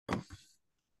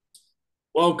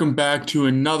Welcome back to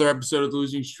another episode of the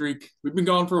Losing Streak. We've been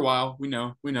gone for a while. We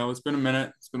know. It's been a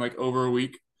minute. It's been like over a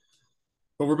week,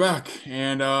 but we're back.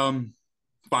 And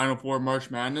Final Four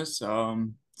March Madness.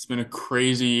 It's been a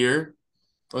crazy year.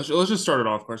 Let's just start it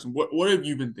off, Carson. What have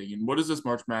you been thinking? What has this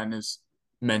March Madness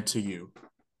meant to you?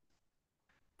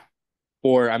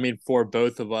 For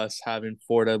both of us, having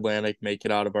Florida Atlantic make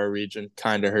it out of our region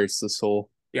kind of hurts the soul.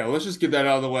 Yeah, let's just get that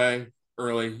out of the way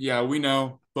early. Yeah, we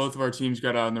know both of our teams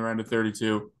got out in the round of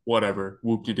 32. Whatever.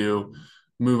 Whoop de doo.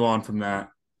 Move on from that.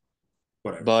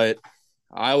 Whatever. But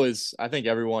I think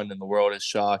everyone in the world is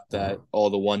shocked that all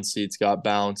the one seeds got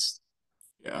bounced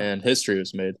Yeah. and history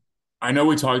was made. I know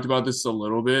we talked about this a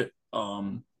little bit.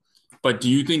 But do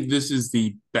you think this is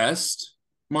the best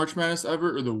March Madness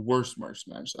ever or the worst March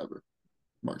Madness ever?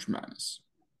 March Madness.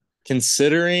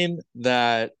 Considering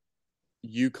that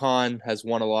UConn has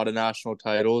won a lot of national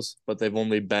titles, but they've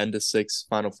only been to six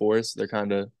Final Fours,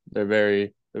 they're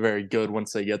very good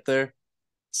once they get there.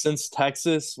 Since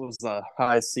Texas was the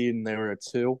high seed and they were a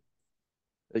two,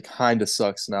 it kind of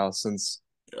sucks now since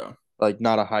Yeah.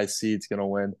 not a high seed's gonna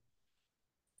win.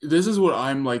 This is what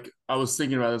I'm like. I was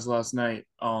thinking about this last night.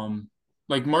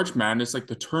 Like March Madness, like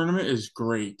the tournament is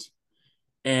great.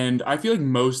 And I feel like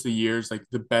most of the years, like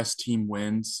the best team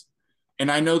wins.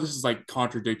 And I know this is like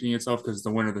contradicting itself because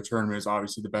the winner of the tournament is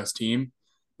obviously the best team.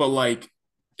 But like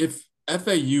if if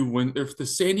the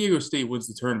San Diego State wins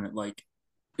the tournament, like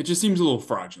it just seems a little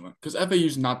fraudulent because FAU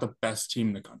is not the best team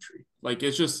in the country. Like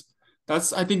it's just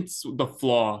that's I think the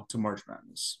flaw to March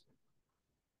Madness.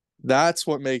 That's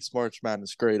what makes March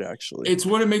Madness great, actually. It's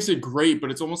what it makes it great,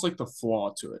 but it's almost like the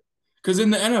flaw to it. Because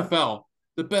in the NFL,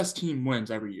 the best team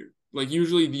wins every year. Like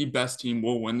usually the best team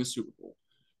will win the Super Bowl.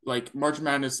 Like March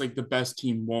Madness, like the best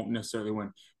team won't necessarily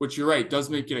win, which you're right, does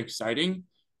make it exciting.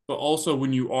 But also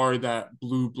when you are that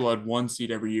blue blood one seed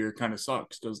every year, it kind of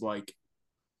sucks because you're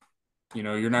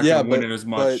not going Yeah, to win but it as but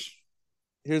much.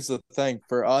 here's the thing.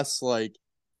 For us,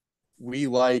 we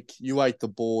like you like the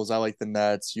Bulls, I like the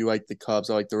Nets, you like the Cubs,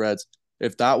 I like the Reds.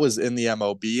 If that was in the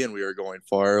MLB and we were going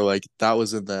far, like that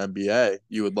was in the NBA,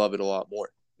 you would love it a lot more.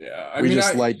 Yeah, I We mean,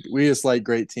 just like we just like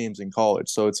great teams in college,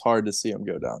 so it's hard to see them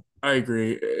go down. I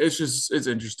agree. It's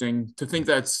interesting to think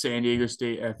that San Diego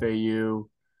State, FAU,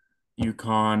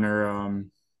 UConn, or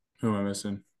who am I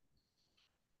missing?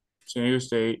 San Diego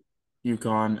State,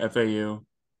 UConn, FAU.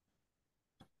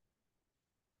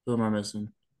 Who am I missing?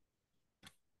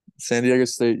 San Diego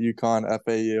State, UConn,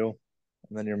 FAU,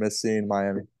 and then you're missing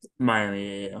Miami.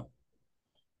 Miami. Yeah.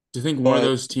 To think one of But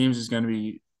those teams is going to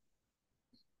be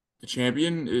the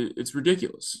champion, it's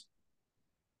ridiculous.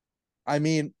 I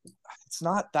mean, it's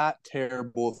not that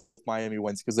terrible if Miami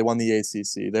wins because they won the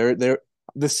ACC. They're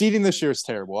the seeding this year is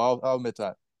terrible. I'll admit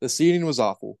that the seeding was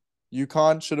awful.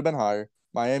 UConn should have been higher.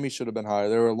 Miami should have been higher.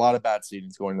 There were a lot of bad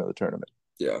seedings going into the tournament,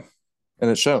 Yeah.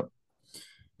 and it's shown.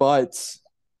 But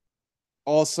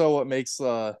also, what makes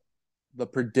the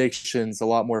predictions a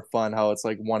lot more fun, how it's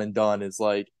like one and done, is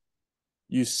like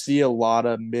you see a lot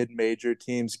of mid-major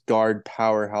teams guard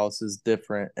powerhouses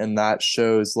different, and that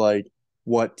shows like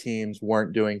what teams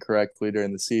weren't doing correctly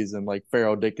during the season. Like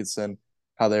Farrell Dickinson,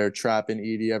 how they were trapping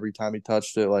Edie every time he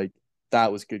touched it. Like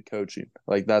that was good coaching.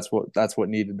 Like that's what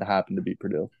needed to happen to beat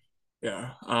Purdue.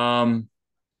 Yeah.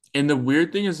 And the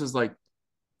weird thing is like,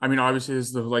 I mean, obviously this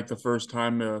is the first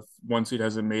time one seed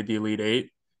hasn't made the Elite Eight,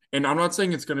 and I'm not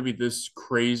saying it's going to be this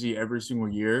crazy every single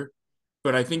year,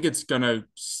 but I think it's going to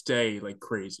stay like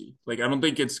crazy. Like I don't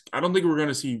think we're going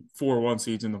to see four one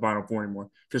seeds in the Final Four anymore.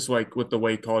 Just like with the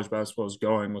way college basketball is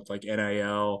going, with like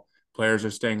NIL, players are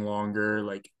staying longer.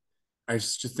 Like I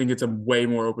just think it's a way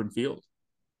more open field.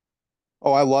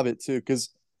 Oh, I love it too because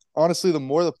honestly, the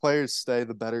more the players stay,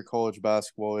 the better college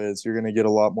basketball is. You're going to get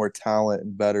a lot more talent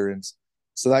and veterans.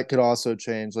 So that could also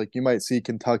change. Like you might see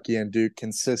Kentucky and Duke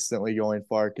consistently going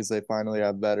far because they finally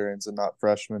have veterans and not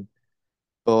freshmen.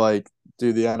 But like,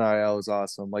 dude, the NIL is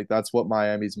awesome. Like that's what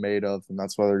Miami's made of, and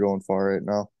that's why they're going far right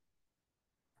now.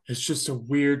 It's just a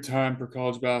weird time for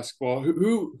college basketball.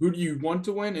 Who do you want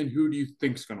to win, and who do you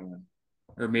think's going to win?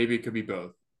 Or maybe it could be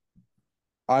both.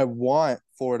 I want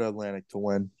Florida Atlantic to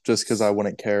win just because I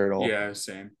wouldn't care at all. Yeah,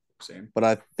 same, same. But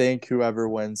I think whoever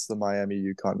wins the Miami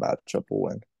UConn matchup will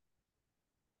win.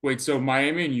 Wait, so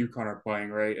Miami and UConn are playing,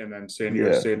 right? And then San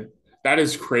Diego Yeah. State. That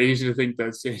is crazy to think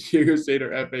that San Diego State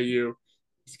or FAU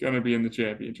is going to be in the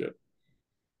championship.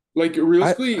 Like I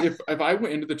realistically, if I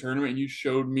went into the tournament and you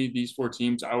showed me these four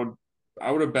teams, I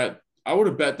would have bet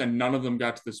that none of them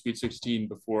got to the Sweet 16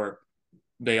 before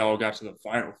they all got to the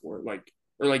Final Four. Like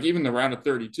or like even the round of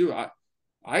 32. I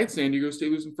had San Diego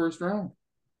State losing first round.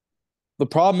 The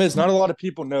problem is not a lot of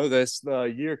people know this. The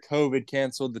year COVID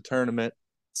canceled the tournament,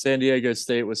 San Diego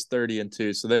State was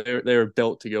 30-2, so they were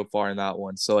built to go far in that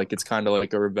one. So like it's kind of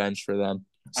like a revenge for them.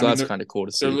 I So mean, that's kind of cool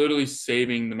to they're see. literally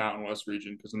saving the Mountain West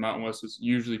region because the Mountain West is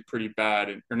usually pretty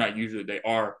bad, or not usually, they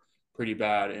are pretty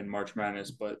bad in March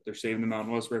Madness, but they're saving the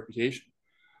Mountain West reputation.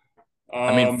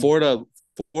 I mean, Um, Florida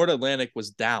Atlantic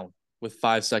was down with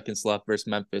 5 seconds left versus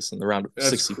Memphis in the round of that's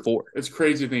 64. it's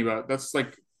crazy to think about. That's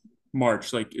like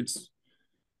March. Like it's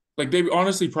like they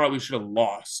honestly probably should have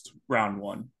lost round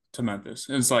one to Memphis.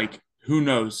 And it's like who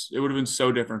knows? It would have been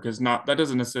so different because not that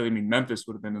doesn't necessarily mean Memphis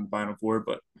would have been in the Final Four,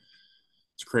 but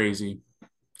it's crazy,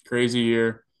 crazy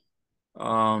year.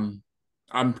 Um,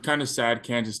 I'm kind of sad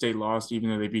Kansas State lost, even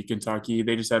though they beat Kentucky.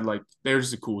 They just had like they were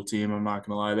just a cool team. I'm not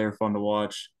gonna lie, they were fun to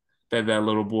watch. They had that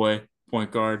little boy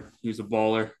point guard. He was a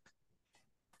baller.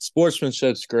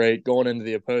 Sportsmanship's great. Going into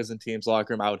the opposing team's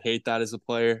locker room, I would hate that as a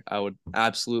player. I would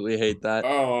absolutely hate that.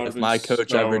 Oh, I'd have If been my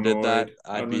coach so ever did that, annoyed.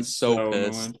 I'd I'd have be been so so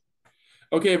pissed. annoyed.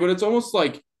 Okay, but it's almost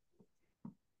like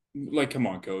come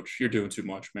on, coach, you're doing too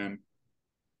much, man.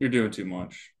 You're doing too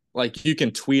much. Like you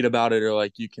can tweet about it or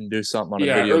like you can do something on a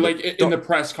Yeah, video, or but like in don't. the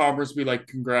press conference, be like,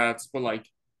 congrats, but like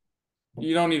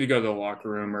you don't need to go to the locker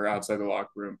room or outside the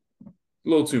locker room. A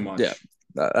little too Yeah, much.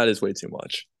 that is way too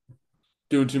much.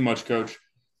 Doing too much, coach.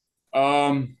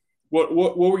 What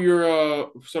were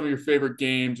your some of your favorite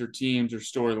games or teams or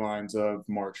storylines of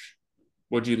March?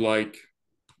 What'd you like?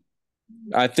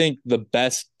 I think the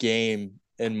best game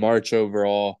in March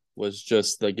overall was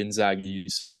just the Gonzaga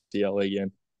UCLA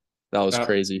game. That was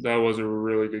crazy. That was a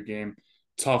really good game.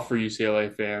 Tough for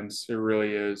UCLA fans. It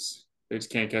really is. They just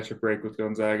can't catch a break with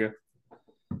Gonzaga.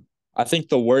 I think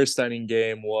the worst ending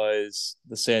game was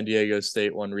the San Diego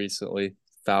State one recently.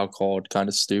 Foul called, kind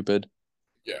of stupid,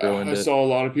 Yeah, ruined I it. saw a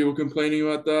lot of people complaining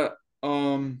about that.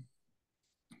 I'm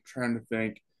trying to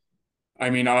think. I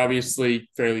mean, obviously,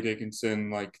 Fairleigh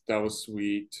Dickinson, like that was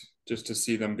sweet just to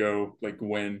see them go like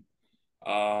win.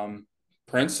 Um,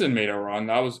 Princeton made a run.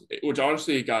 That was which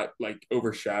honestly got like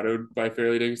overshadowed by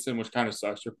Fairleigh Dickinson, which kind of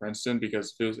sucks for Princeton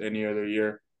because if it was any other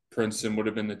year, Princeton would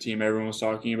have been the team everyone was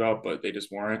talking about, but they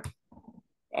just weren't.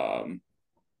 Um,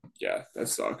 yeah, that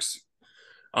sucks.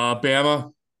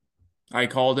 Bama, I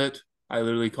called it. I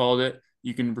literally called it.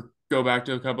 You can go back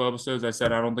to a couple episodes. I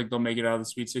said I don't think they'll make it out of the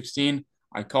Sweet 16.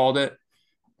 I called it.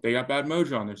 They got bad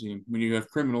mojo on their team. When you have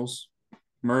criminals,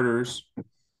 murderers,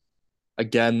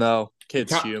 Again, though,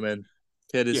 kid's human.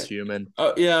 Kid is yeah, human.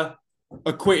 yeah,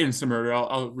 acquaintance to murder.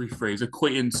 I'll rephrase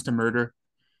acquaintance to murder.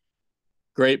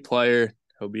 Great player.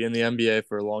 He'll be in the NBA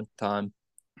for a long time.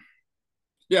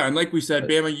 Yeah, and like we said,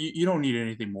 But Bama, you don't need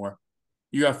anything more.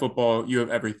 You have football, you have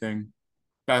everything.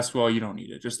 Basketball, you don't need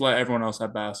it. Just let everyone else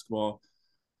have basketball.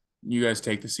 You guys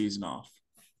take the season off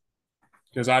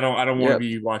because I don't want to yeah,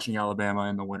 be watching Alabama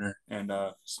in the winter and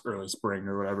early spring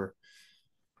or whatever.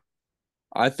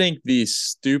 I think the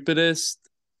stupidest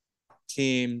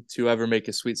team to ever make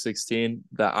a Sweet 16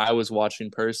 that I was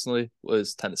watching personally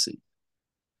was Tennessee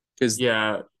because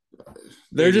Yeah,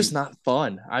 they're they just didn't. not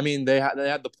fun. I mean, they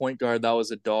had the point guard that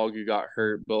was a dog who got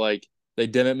hurt, but like they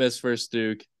didn't miss first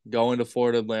Duke, going to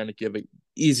Florida Atlantic, give an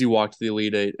easy walk to the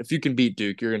Elite Eight. If you can beat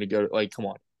Duke, you're gonna go. Like, come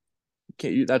on,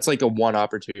 that's like a one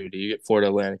opportunity. You get Florida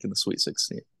Atlantic in the Sweet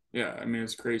 16. Yeah, I mean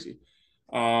it's crazy.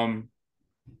 Um,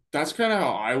 that's kind of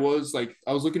how I was. Like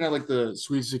I was looking at like the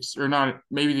Sweet Six or not,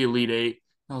 maybe the Elite Eight.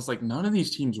 I was like, none of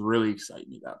these teams really excite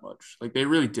me that much. Like they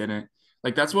really didn't.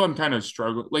 Like that's what I'm kind of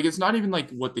struggling. Like it's not even like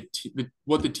what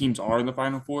the teams are in the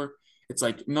Final Four. It's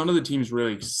like none of the teams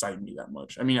really excite me that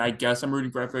much. I mean, I guess I'm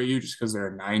rooting for FAU just because they're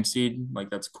a 9 seed. Like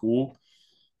that's cool.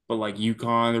 But like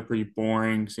UConn, they're pretty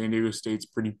boring. San Diego State's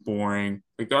pretty boring.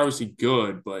 Like they're obviously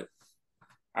good, but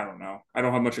I don't know. I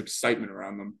don't have much excitement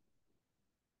around them.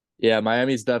 Yeah,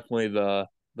 Miami's definitely the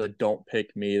don't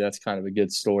pick me. That's kind of a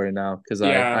good story now because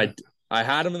I Yeah, I I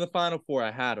had them in the Final Four.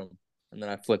 I had them, and then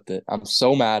I flipped it. I'm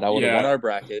so mad. I would have won yeah. our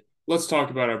bracket. Let's talk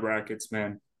about our brackets,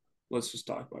 man. Let's just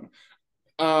talk about it.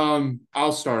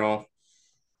 I'll start off.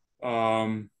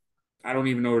 Um, I don't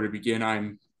even know where to begin.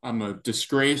 I'm a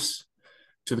disgrace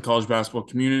to the college basketball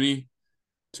community,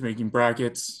 to making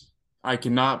brackets. I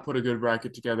cannot put a good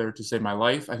bracket together to save my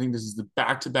life. I think this is the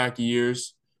back-to-back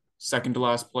years, second to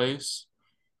last place.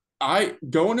 I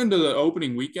going into the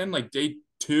opening weekend, like day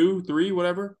two, three,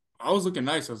 whatever, I was looking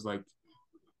nice. I was like,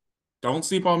 don't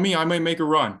sleep on me. I might make a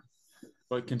run.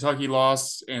 But Kentucky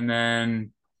lost, and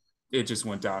then it just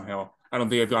went downhill. I don't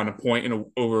think I've gotten a point in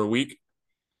over a week.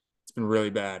 It's been really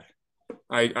bad.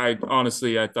 I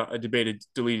honestly, I thought I debated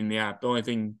deleting the app. The only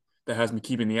thing that has me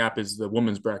keeping the app is the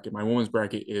women's bracket. My women's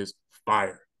bracket is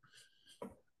fire.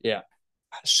 Yeah,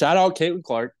 shout out Caitlin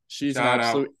Clark. She's an Shout out.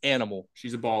 absolute animal.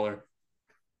 She's a baller.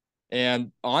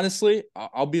 And honestly,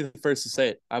 I'll be the first to say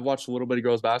it. I've watched a little bit of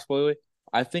girls basketball lately.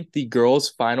 I think the girls'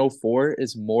 Final Four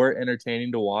is more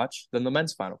entertaining to watch than the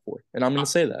men's Final Four, and I'm going I, to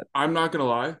say that. I'm not gonna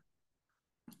lie.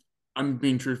 I'm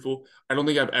being truthful. I don't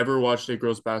think I've ever watched a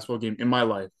girls basketball game in my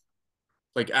life.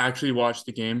 Like actually watched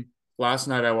the game. Last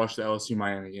night I watched the LSU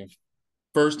Miami game.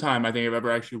 First time I think I've ever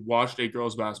actually watched a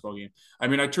girls basketball game. I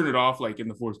mean, I turned it off like in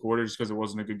the fourth quarter just because it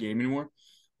wasn't a good game anymore.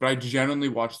 But I genuinely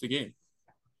watched the game.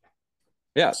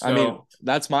 Yeah, I mean So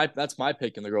that's my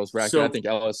pick in the girls bracket. I so think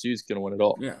LSU is going to win it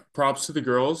all. yeah, props to the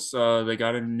girls. They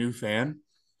got a new fan,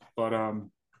 but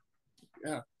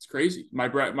yeah, it's crazy. My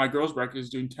girls bracket is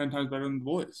doing 10 times better than the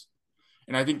boys,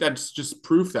 and I think that's just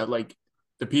proof that like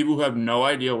the people who have no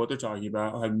idea what they're talking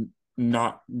about have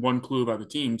not one clue about the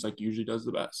teams like usually does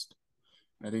the best.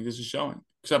 And I think this is showing.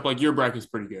 Except like your bracket's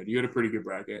pretty good. You had a pretty good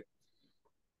bracket.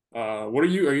 What are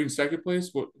you? Are you in second place?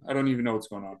 What? I don't even know what's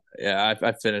going on. Yeah,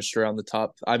 I finished around the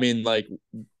top. I mean, like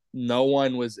no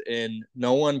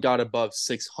one got above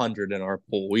 600 in our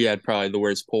pool. We had probably the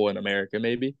worst pool in America,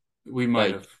 maybe. We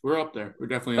might Like have. We're up there. We're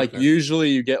definitely up like there. usually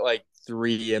you get like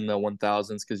three in the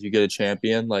 1000s because you get a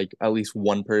champion. Like at least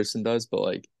one person does, but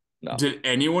like no, Did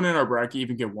anyone in our bracket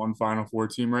even get one Final Four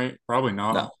team right? Probably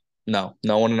no, not.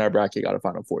 no one in our bracket got a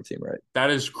Final Four team right. That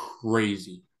is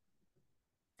crazy.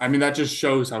 I mean, that just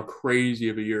shows how crazy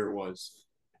of a year it was.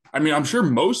 I mean, I'm sure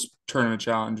most tournament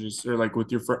challenges or like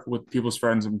with with people's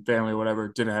friends and family or whatever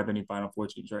didn't have any Final Four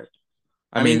teams, right?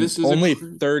 I I mean, mean, this is only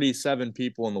 37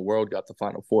 people in the world got the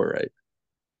Final Four right,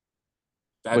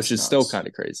 which that's is still nuts. kind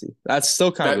of crazy. That's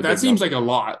still kind of That a that big seems number. like a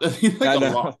lot. That seems like I a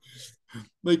know. lot.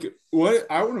 Like what?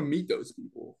 I want to meet those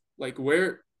people. Like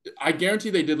where? I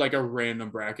guarantee they did like a random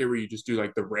bracket where you just do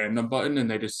like the random button and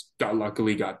they just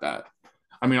luckily got that.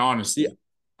 I mean, See, honestly,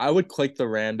 I would click the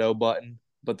rando button,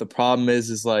 but the problem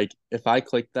is like if I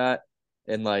click that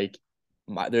and like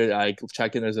I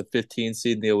check in there's a 15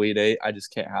 seed in the Elite Eight, I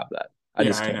just can't have that. I yeah,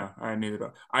 just I can't. know. I knew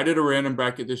that. I did a random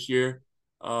bracket this year,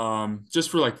 just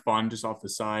for like fun, just off the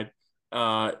side.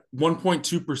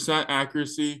 1.2%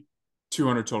 accuracy,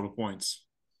 200 total points.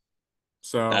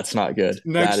 So That's not good.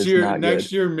 That is not good.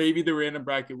 next year, maybe the random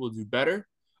bracket will do better.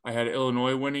 I had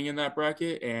Illinois winning in that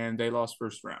bracket, and they lost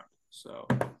first round. So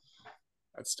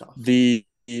that's tough. The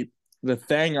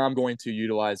thing I'm going to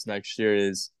utilize next year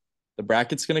is the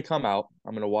bracket's going to come out.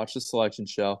 I'm going to watch the selection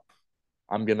show.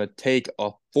 I'm going to take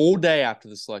a full day after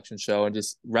the selection show and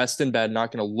just rest in bed,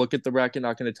 not going to look at the bracket,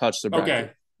 not going to touch the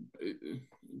Okay, bracket.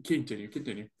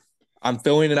 continue. I'm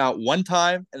filling it out one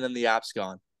time and then the app's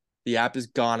gone. The app is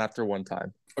gone after one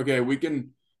time. Okay, we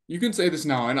can. You can say this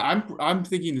now, and I'm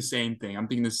thinking the same thing. I'm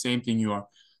thinking the same thing you are.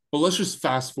 But let's just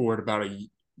fast forward about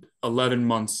 11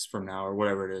 months from now or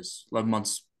whatever it is. 11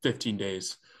 months, 15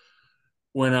 days.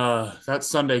 When that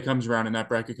Sunday comes around and that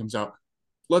bracket comes out,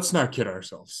 let's not kid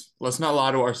ourselves. Let's not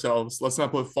lie to ourselves. Let's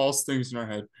not put false things in our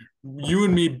head. You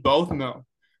and me both know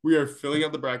we are filling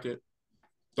out the bracket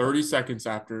 30 seconds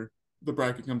after the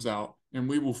bracket comes out, and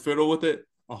we will fiddle with it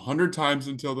 100 times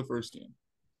until the first game.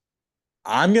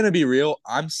 I'm gonna be real.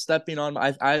 I'm stepping on.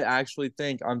 I actually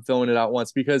think I'm filling it out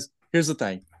once because here's the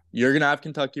thing: you're gonna have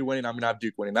Kentucky winning. I'm gonna have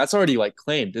Duke winning. That's already like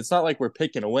claimed. It's not like we're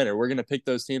picking a winner. We're gonna pick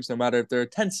those teams no matter if they're a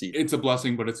 10 seed. It's a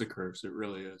blessing, but it's a curse. It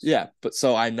really is. Yeah, but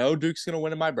so I know Duke's gonna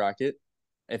win in my bracket.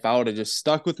 If I would have just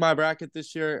stuck with my bracket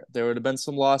this year, there would have been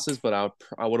some losses, but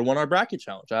I would have won our bracket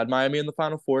challenge. I had Miami in the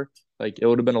Final Four. Like it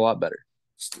would have been a lot better.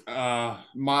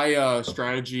 My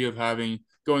strategy of having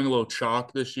going a little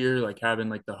chalk this year, like having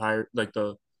like the higher, like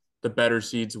the better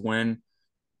seeds win,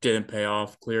 didn't pay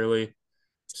off clearly.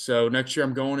 So next year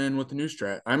I'm going in with the new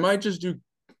strat. I might just do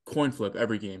coin flip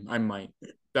every game. I might.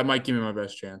 That might give me my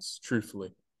best chance,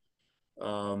 truthfully.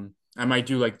 I might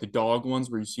do like the dog ones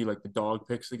where you see like the dog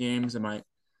picks the games.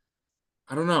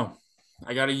 I don't know.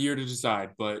 I got a year to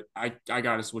decide, but I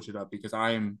got to switch it up because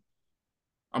I'm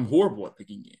horrible at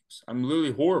picking games. I'm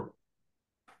literally horrible.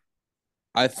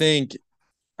 I think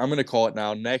I'm gonna call it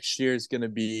now. Next year is gonna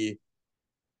be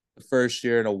the first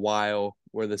year in a while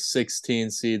where the 16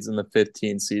 seeds and the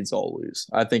 15 seeds all lose.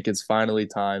 I think it's finally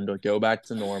time to go back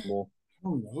to normal. I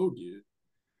don't know, dude.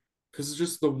 Because it's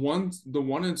just the one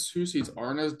and two seeds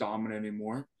aren't as dominant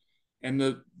anymore, and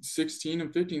the 16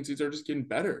 and 15 seeds are just getting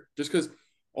better. Just because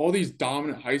all these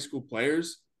dominant high school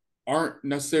players aren't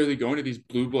necessarily going to these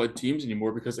blue blood teams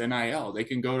anymore because NIL. They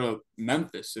can go to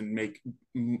Memphis and make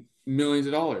millions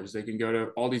of dollars. They can go to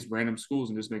all these random schools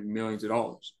and just make millions of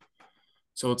dollars.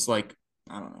 So it's like,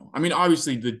 I don't know. I mean,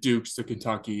 obviously the Dukes, the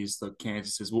Kentuckys, the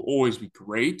Kansases will always be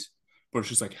great, but it's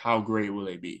just like how great will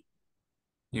they be?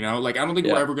 You know, like I don't think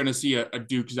we're Yeah. ever going to see a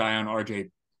Duke Zion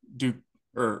RJ Duke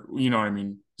or you know what I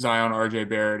mean, Zion, RJ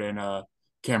Barrett, and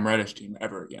Cam Reddish team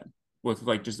ever again with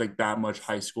like just like that much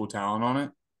high school talent on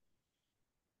it.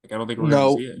 Like I don't think we're gonna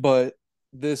see No, it. but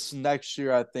this next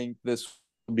year, I think this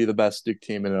will be the best Duke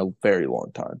team in a very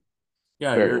long time.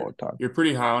 Yeah, Very you're long time. you're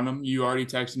pretty high on them. You already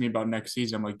texted me about next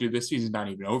season. I'm like, dude, this season's not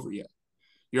even over yet.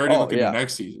 You're already Oh looking at yeah,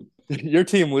 next season. your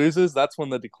team loses. That's when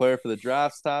the declare for the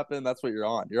drafts happen. That's what you're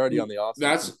on. You're already on the off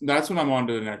season. That's when I'm on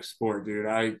to the next sport, dude.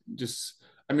 I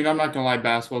mean, I'm not gonna lie,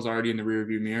 basketball's already in the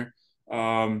rearview mirror.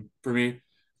 For me,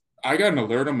 I got an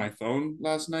alert on my phone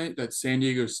last night that San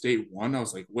Diego State won. I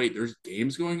was like, wait, there's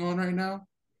games going on right now.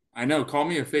 I know. Call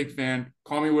me a fake fan.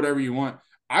 Call me whatever you want.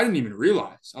 I didn't even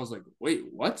realize. I was like, wait,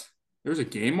 what? There's a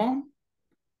game on?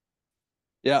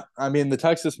 Yeah, I mean the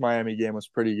Texas Miami game was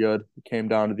pretty good. It came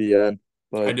down to the end,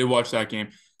 I but did watch that game.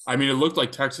 I mean, it looked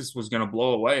like Texas was gonna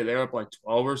blow away. They were up like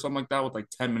 12 or something like that with like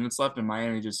 10 minutes left, and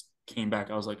Miami just came back.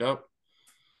 I was like, oh,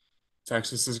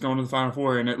 Texas is going to the Final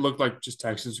Four, and it looked like just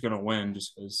Texas was going to win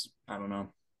just because I don't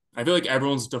know. I feel like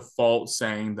everyone's default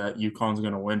saying that UConn's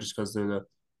going to win just because they're the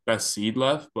best seed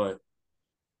left, but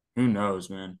who knows,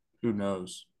 man? Who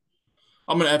knows?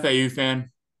 I'm an FAU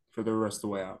fan for the rest of the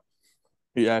way out.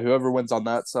 yeah, whoever wins on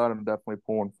that side, I'm definitely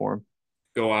pulling for him.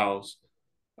 Go Owls.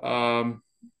 Um,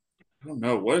 I don't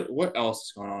know what else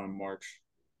is going on in March.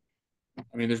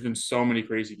 I mean, there's been so many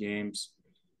crazy games.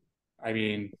 I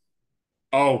mean,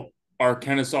 oh, our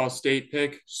Kennesaw State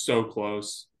pick, so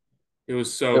close. It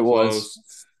was so It was.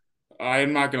 close.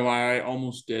 I'm not gonna lie, I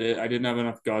almost did it. I didn't have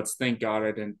enough guts. Thank God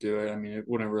I didn't do it. I mean, it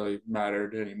wouldn't have really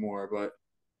mattered anymore, but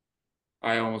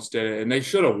I almost did it. And they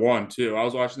should have won too. I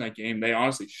was watching that game. They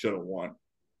honestly should have won.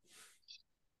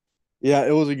 Yeah,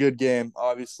 it was a good game.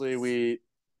 Obviously,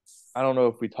 I don't know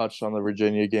if we touched on the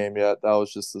Virginia game yet. That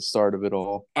was just the start of it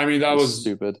all. I mean, that Just was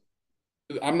stupid.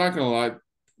 I'm not gonna lie,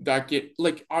 that get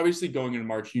like obviously going into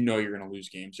March, you know you're gonna lose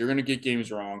games. You're gonna get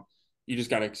games wrong. You just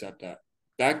gotta accept that.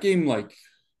 That game, like,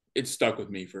 it stuck with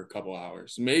me for a couple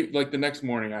hours. Maybe like the next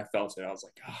morning I felt it. I was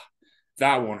like, ah,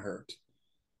 that one hurt.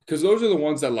 Because those are the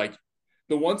ones that like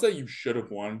the ones that you should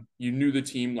have won. You knew the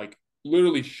team like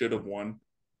literally should have won.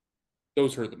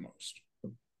 Those hurt the most. I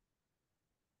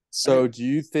So, mean, do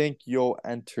you think you'll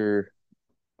enter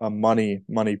a money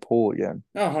pool again?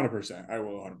 no, 100%. I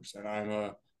will 100%. I'm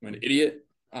an idiot.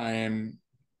 I'm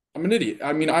an idiot.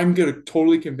 I mean, I'm gonna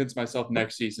totally convince myself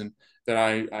next season that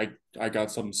I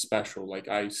got something special. Like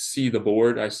I see the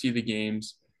board, I see the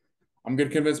games. I'm gonna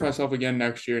convince myself again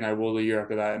next year, and I will the year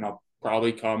after that, and I'll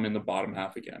probably come in the bottom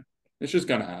half again. It's just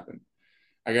gonna happen.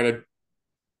 I gotta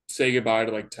say goodbye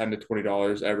to like $10 to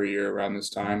 $20 every year around this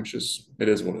time. It's just it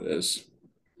is what it is.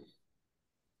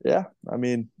 Yeah, I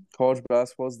mean, college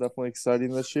basketball is definitely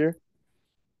exciting this year,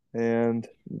 and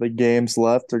the games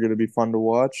left are going to be fun to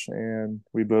watch. And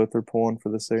we both are pulling for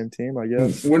the same team, I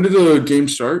guess. When did the game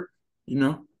start? You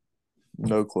know?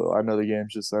 No clue. I know the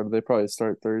games just started. They probably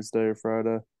start Thursday or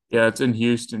Friday. Yeah, it's in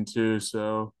Houston too,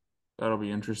 so that'll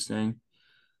be interesting.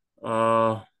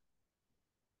 Uh,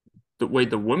 the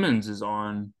women's is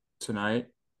on tonight.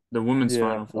 The women's Yeah,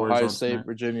 Final Four is Ohio on State, tonight.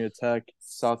 Virginia Tech,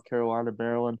 South Carolina,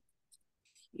 Maryland.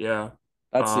 Yeah.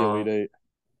 That's the Uh, Elite Eight.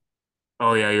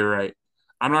 oh yeah, you're right.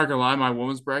 I'm not gonna lie, my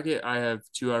women's bracket, I have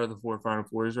two out of the four Final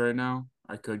Fours right now.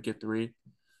 I could get three.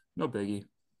 No biggie.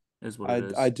 Is what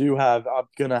it I is. do have. I'm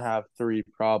gonna have three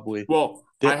probably. Well,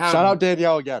 Shout out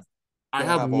Danielle again. I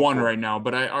Gonna have have all one four. right now,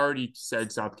 but I already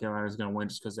said South Carolina is gonna win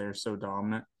just because they're so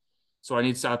dominant. So I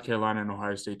need South Carolina and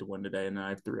Ohio State to win today, and then I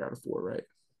have three out of four right.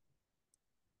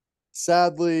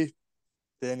 Sadly,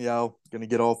 Danielle gonna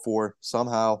get all four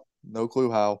somehow. No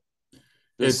clue how.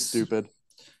 Just It's stupid.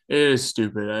 it is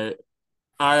stupid.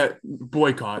 I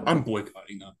boycott. I'm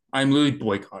boycotting them. I'm literally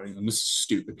boycotting them. This is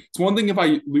stupid. It's one thing if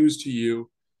I lose to you,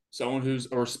 someone who's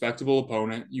a respectable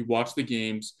opponent. You watch the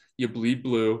games. You bleed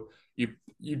blue.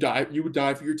 You die. You would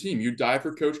die for your team. You die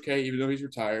for Coach K, even though he's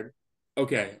retired.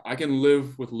 Okay, I can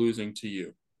live with losing to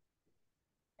you.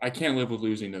 I can't live with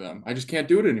losing to them. I just can't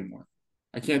do it anymore.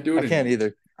 I can't do I it can't anymore.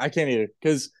 either. I can't either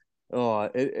because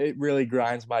it really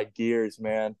grinds my gears,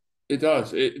 man. It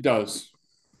does. It does.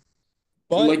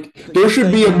 But Like the there good should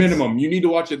thing be a is, minimum. You need to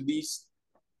watch at least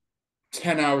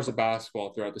 10 hours of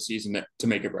basketball throughout the season to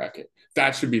make a bracket.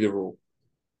 That should be the rule.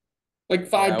 Like yeah,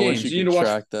 five I wish games. you could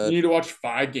track You that. need to watch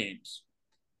 5 games.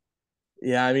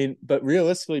 Yeah, I mean, but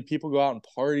realistically, people go out and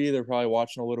party. They're probably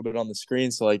watching a little bit on the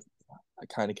screen, so like, that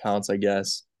kind of counts, I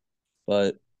guess.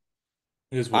 But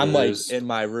It is what I'm it like is. in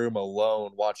my room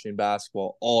alone watching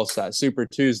basketball all set. Super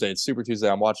Tuesday. It's Super Tuesday.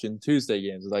 I'm watching Tuesday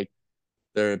games. Like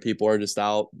there, people are just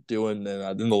out doing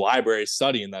in the library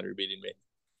studying that are beating me.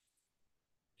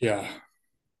 Yeah.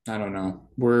 I don't know.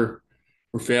 We're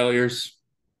failures.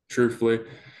 truthfully.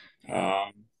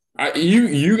 Um,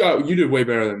 you did way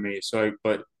better than me.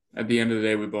 But at the end of the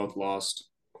day, we both lost.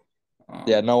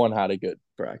 Yeah, Um, no one had a good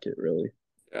bracket really.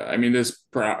 I mean,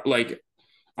 like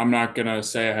I'm not gonna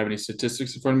say I have any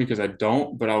statistics in front of me because I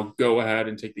don't, but I'll go ahead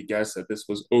and take the guess that this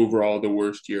was overall the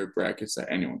worst year of brackets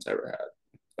that anyone's ever had,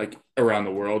 like around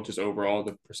the world, just overall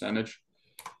the percentage.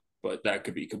 But that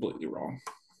could be completely wrong.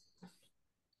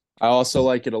 I also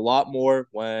like it a lot more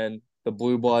when the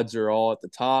Blue Bloods are all at the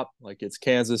top. Like it's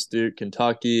Kansas, Duke,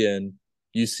 Kentucky, and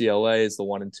UCLA is the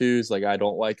one and twos. Like I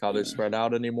don't like how they're Yeah, spread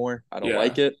out anymore. I don't yeah.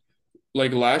 like it.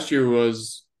 Like last year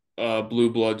was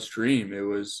Blue Bloods dream. It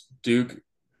was Duke,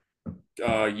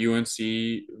 UNC,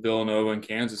 Villanova, and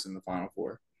Kansas in the Final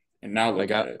Four. And now look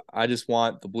Like at it. I just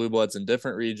want the Blue Bloods in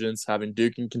different regions. Having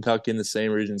Duke and Kentucky in the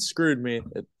same region screwed me.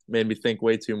 It made me think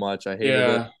way too much. I hated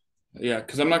it. Yeah, yeah.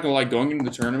 Because I'm not gonna like going into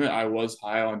the tournament, I was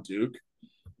high on Duke.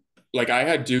 Like I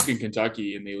had Duke and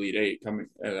Kentucky in the Elite Eight coming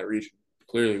out of that region.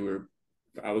 Clearly,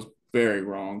 I was very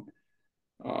wrong.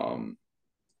 Um,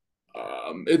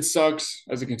 it sucks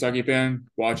as a Kentucky fan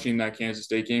watching that Kansas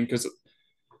State game because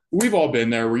we've all been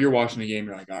there where you're watching a game,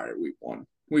 you're like, all right,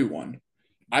 we won.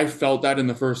 I felt that in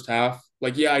the first half.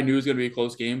 Like, yeah, I knew it was going to be a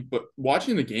close game, but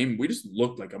watching the game, we just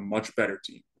looked like a much better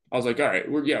team. I was like, all right,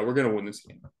 we're going to win this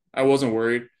game. I wasn't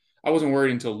worried. I wasn't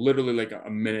worried until literally like a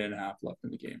minute and a half left in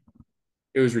the game.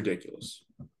 It was ridiculous.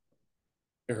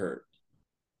 It hurt.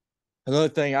 Another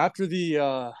thing after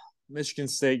the Michigan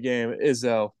State game,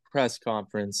 Izzo press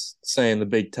conference saying the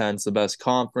Big Ten's the best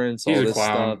conference, He's all a this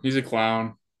stuff. clown. He's a clown.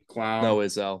 No, Clown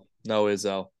Izzo. No,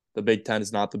 Izzo. The Big Ten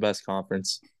is not the best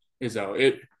conference. is out.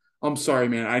 It. I'm sorry,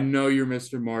 man. I know you're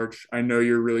Mr. March. I know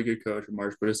you're a really good coach,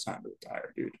 March, but it's time to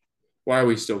retire, dude. Why are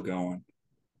we still going?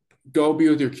 Go be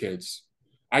with your kids.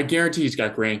 I guarantee he's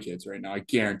got grandkids right now. I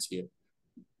guarantee it.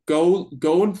 Go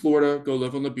in Florida. Go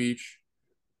live on the beach.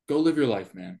 Go live your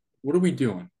life, man. What are we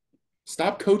doing?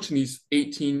 Stop coaching these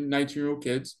 18, 19-year-old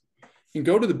kids and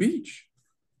go to the beach.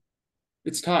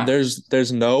 It's time.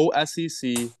 There's no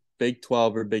SEC, Big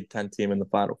 12, or Big Ten team in the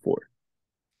Final Four.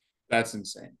 That's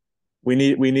insane. We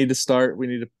need to start.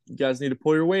 You guys need to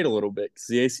pull your weight a little bit because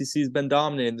the ACC has been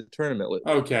dominating the tournament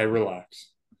lately. Okay,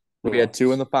 relax. We had two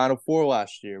in Relax. the Final Four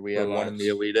last year. We had one in the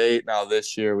Relax. Elite Eight. Now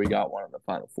this year we got one in the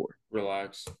Final Four.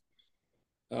 Relax.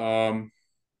 Um,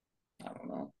 I don't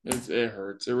know. It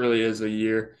hurts. It really is a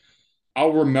year.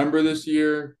 I'll remember this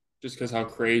year just because how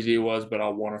crazy it was, but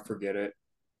I'll want to forget it.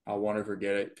 I'll want to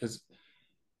forget it because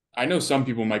I know some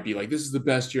people might be like, "This is the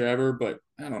best year ever," but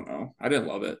I don't know. I didn't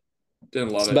love it. Didn't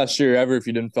It's love the it. best year ever if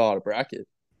you didn't fill out a bracket.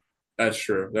 That's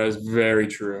true. That is very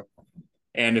true.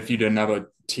 And if you didn't have a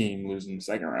team losing the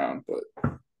second round,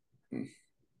 but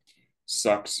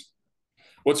sucks.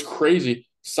 What's crazy?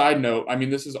 Side note. I mean,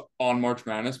 this is on March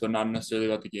Madness, but not necessarily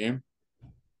about the game.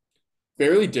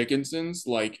 Fairleigh Dickinson's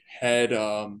like head.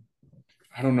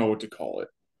 I don't know what to call it.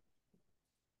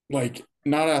 Like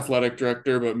not athletic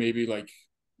director, but maybe like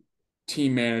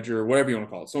team manager, whatever you want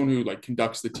to call it. Someone who like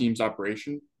conducts the team's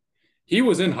operation. He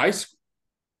was in high school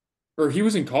or he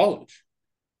was in college.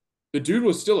 The dude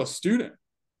was still a student.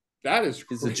 That is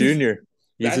He's a crazy. junior.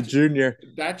 He's a That junior.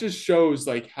 that just shows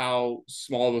like how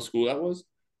small of a school that was.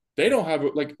 They don't have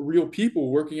like real people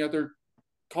working at their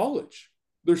college.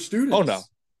 They're Oh no. students.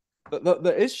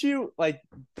 The issue like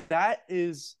that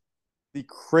is the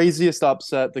craziest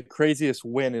upset, the craziest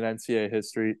win in NCAA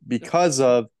history because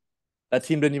of that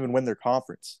team didn't even win their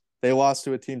conference. They lost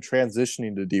to a team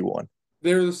transitioning to D1.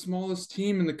 They're the smallest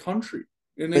team in the country,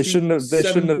 and they They beat shouldn't have they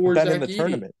shouldn't seven have four been in Zach the Edey.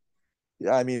 tournament.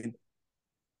 Yeah, I mean,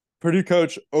 Purdue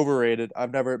coach overrated.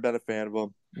 I've never been a fan of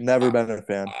him. Never I, been a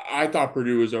fan. I thought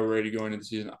Purdue was already going into the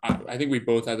season. I think we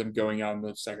both had them going out in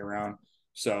the second round.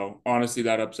 So honestly,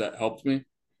 that upset helped me.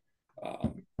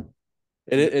 Um,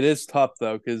 It is tough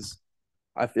though because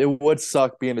it would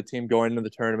suck being a team going into the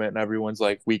tournament and everyone's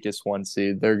like weakest one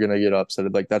seed. They're gonna get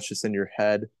upset. Like that's just in your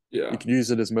head. You yeah, can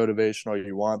use it as motivation all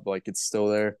you want, but like it's still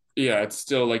there. yeah, it's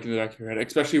still like in the back of your head,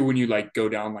 especially when you like go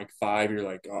down like five. You're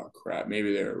like, oh crap,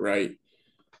 maybe they're right.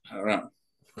 I don't know.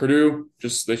 Purdue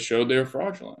just they showed they were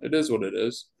fraudulent. It is what it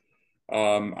is.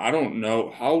 I don't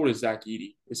know how old is Zach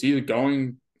Edey. Is he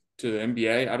going to the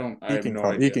NBA? I don't. I He have can no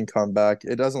come. He idea. can come back.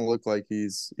 It doesn't look like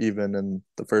he's even in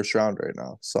the first round right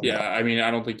now. Yeah, Somehow. I mean,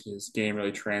 I don't think his game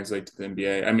really translates to the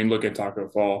NBA. I mean, look at Taco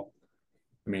Fall.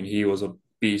 I mean, he was a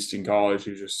beast in college.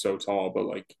 He was just so tall, but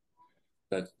like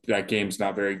that game's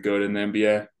not very good in the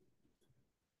NBA.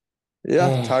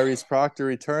 Yeah, Tyrese Proctor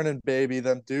returning, baby.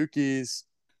 Them Dukies.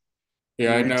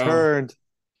 Yeah, He I know. returned.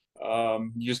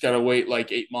 You just gotta wait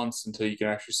like 8 months until you can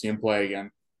actually see him play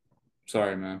again.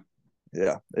 Sorry, man.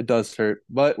 Yeah, it does hurt.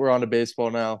 But we're on to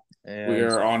baseball now. We And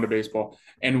are on to baseball.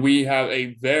 And we have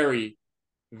a very,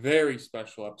 very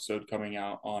special episode coming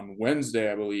out on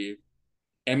Wednesday, I believe.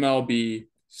 MLB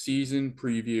season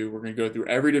preview. We're going to go through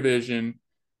every division,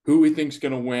 who we think's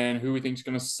going to win, who we think's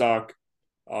going to suck.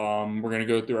 We're going to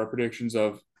go through our predictions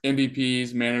of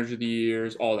MVPs, manager of the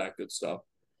years, all that good stuff.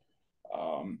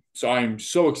 So I'm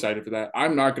so excited for that.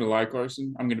 I'm not going to lie,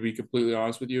 Carson. I'm going to be completely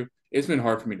honest with you. It's been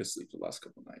hard for me to sleep the last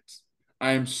couple of nights.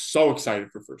 I am so excited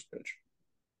for first pitch.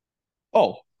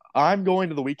 oh, I'm going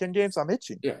to the weekend games. I'm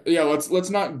itching. Yeah. Let's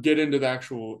not get into the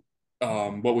actual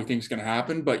what we think is going to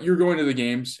happen. But you're going to the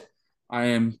games. I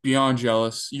am beyond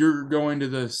jealous. You're going to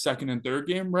the second and third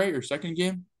game, right? Or second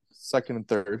game? Second and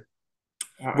third.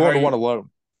 How I'm going to you, one alone.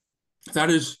 that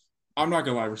is. I'm not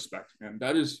gonna lie, respect, man.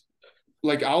 That is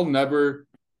like I'll never.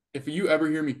 If you ever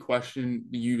hear me question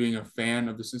you being a fan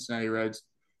of the Cincinnati Reds,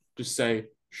 just say,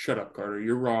 "Shut up, Carter.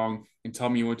 You're wrong," and tell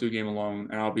me you went to a game alone,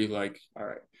 and I'll be like, "All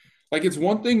right." Like it's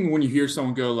one thing when you hear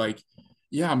someone go like,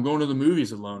 "Yeah, I'm going to the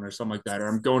movies alone" or something like that, or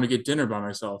 "I'm going to get dinner by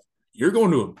myself." You're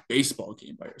going to a baseball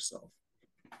game by yourself.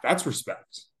 That's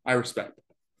respect. I respect it.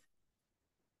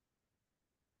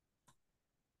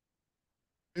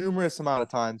 Numerous amount of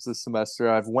times this semester.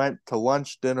 I've went to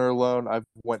lunch, dinner alone. I've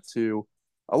went to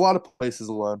a lot of places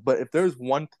alone. But if there's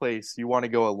one place you want to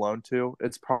go alone to,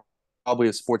 it's probably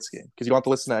a sports game because you don't have to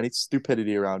listen to any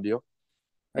stupidity around you,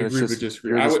 I and it's agree but just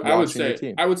disagree. you're just I would watching your say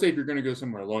team. I would say if you're gonna go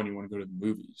somewhere alone, you want to go to the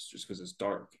movies just because it's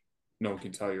dark. No one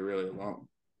can tell you're really alone.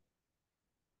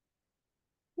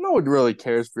 No one really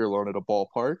cares if you're alone at a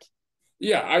ballpark.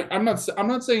 Yeah, I'm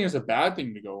not saying it's a bad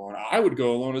thing to go alone. I would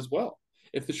go alone as well.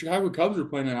 If the Chicago Cubs were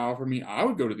playing an hour for me, I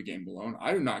would go to the game alone.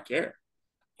 I do not care.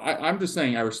 I'm just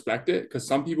saying I respect it because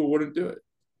some people wouldn't do it.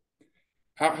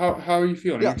 How are you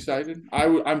feeling? Are you Yeah, excited?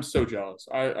 I'm so jealous.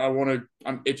 I want to.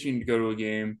 I'm itching to go to a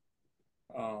game.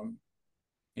 Um,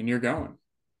 and you're going.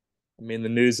 I mean the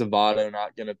News of Votto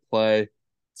not going to play.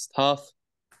 It's tough,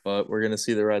 but we're going to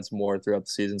see the Reds more throughout the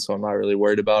season, so I'm not really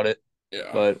worried about it. Yeah.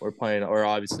 But we're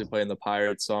obviously playing the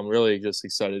Pirates, so I'm really just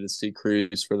excited to see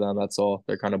Cruz for them. That's all.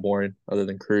 They're kind of boring, other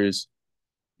than Cruz.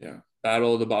 Yeah,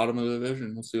 battle at the bottom of the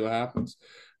division. We'll see what happens.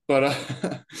 But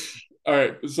all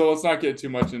right, so let's not get too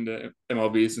much into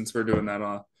MLB since we're doing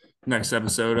that next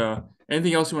episode.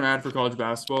 Anything else you want to add for college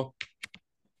basketball?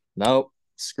 Nope,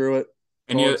 screw it.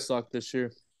 Any College sucked this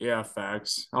year. yeah,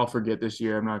 facts. I'll forget this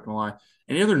year. I'm not gonna lie.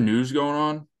 Any other news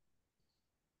going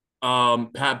on?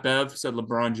 Pat Bev said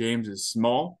LeBron James is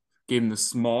small. Gave him the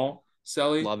small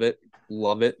celly. Love it,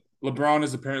 love it. LeBron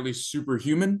is apparently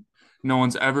superhuman. No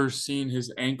one's ever seen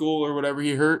his ankle or whatever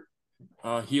he hurt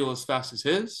heal as fast as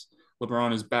his.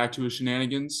 LeBron is back to his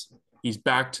shenanigans. He's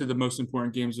back to the most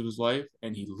important games of his life,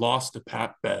 and he lost to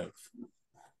Pat Bev.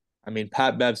 I mean,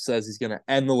 Pat Bev says he's going to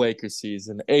end the Lakers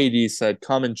season. AD said,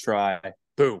 "Come and try."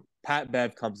 Boom. Pat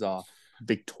Bev comes off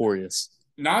victorious.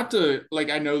 Not to like,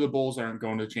 I know the Bulls aren't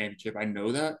going to the championship. I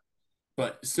know that,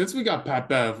 but since we got Pat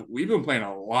Bev, we've been playing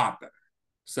a lot better.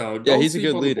 So Yeah, don't he's a sleep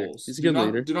good on the leader. Bulls. He's a good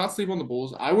leader. Do not sleep on the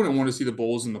Bulls. I wouldn't want to see the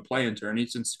Bulls in the play-in tourney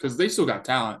since because they still got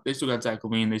talent. They still got Zach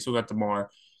LaVine. They still got DeMar.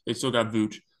 They still got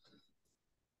Vooch.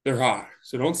 They're hot.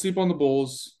 So don't sleep on the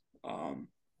Bulls.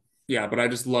 Yeah, but I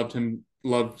just loved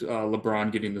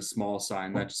LeBron getting the small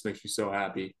sign. That just makes me so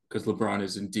happy because LeBron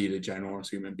is indeed a ginormous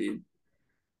human being.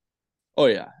 Oh,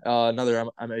 yeah. Another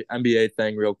NBA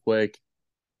thing, real quick.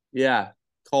 Yeah,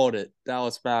 called it.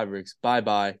 Dallas Mavericks. Bye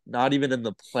bye. Not even in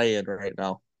the play in right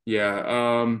now.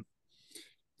 Yeah.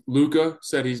 Luca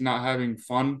said he's not having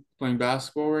fun playing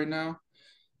basketball right now.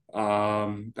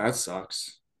 That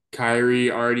sucks.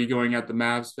 Kyrie already going at the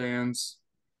Mavs fans.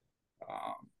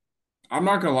 Um, I'm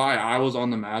not gonna lie, I was on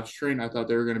the Mavs train. I thought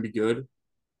they were gonna be good,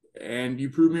 and you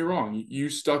proved me wrong. You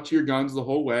stuck to your guns the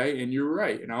whole way, and you were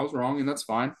right, and I was wrong, and that's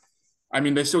fine. I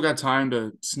mean, they still got time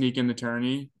to sneak in the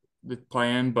tourney, the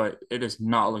plan, but it is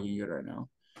not looking good right now.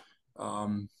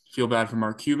 Feel bad for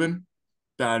Mark Cuban.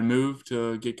 Bad move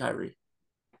to get Kyrie.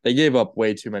 They gave up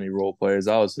way too many role players.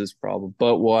 That was his problem.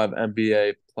 But we'll have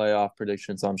NBA playoff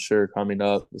predictions, I'm sure, coming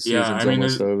up. The Yeah, season's I mean,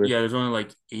 almost over. there's only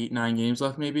like 8, 9 games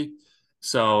left, maybe.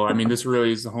 So, I mean, this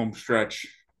really is the home stretch.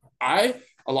 A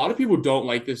lot of people don't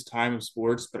like this time of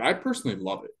sports, but I personally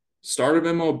love it. Start of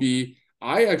MLB.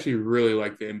 I actually really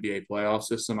like the NBA playoff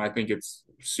system. I think it's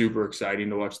super exciting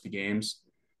to watch the games,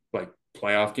 like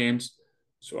playoff games.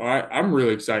 So I'm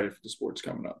really excited for the sports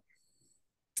coming up.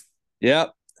 Yeah,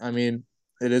 I mean,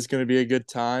 it is going to be a good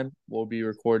time. We'll be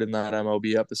recording that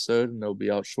MLB episode, and it'll be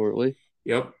out shortly.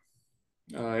 Yep.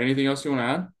 Anything else you want to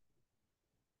add?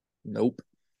 Nope.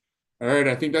 All right,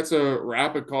 I think that's a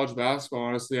wrap at college basketball.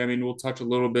 Honestly, I mean, we'll touch a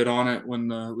little bit on it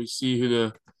when we see who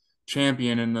the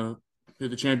champion and the who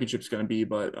the championship's going to be.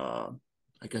 But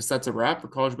I guess that's a wrap for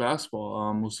college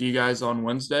basketball. We'll see you guys on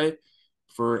Wednesday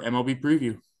for MLB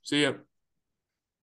preview. See ya.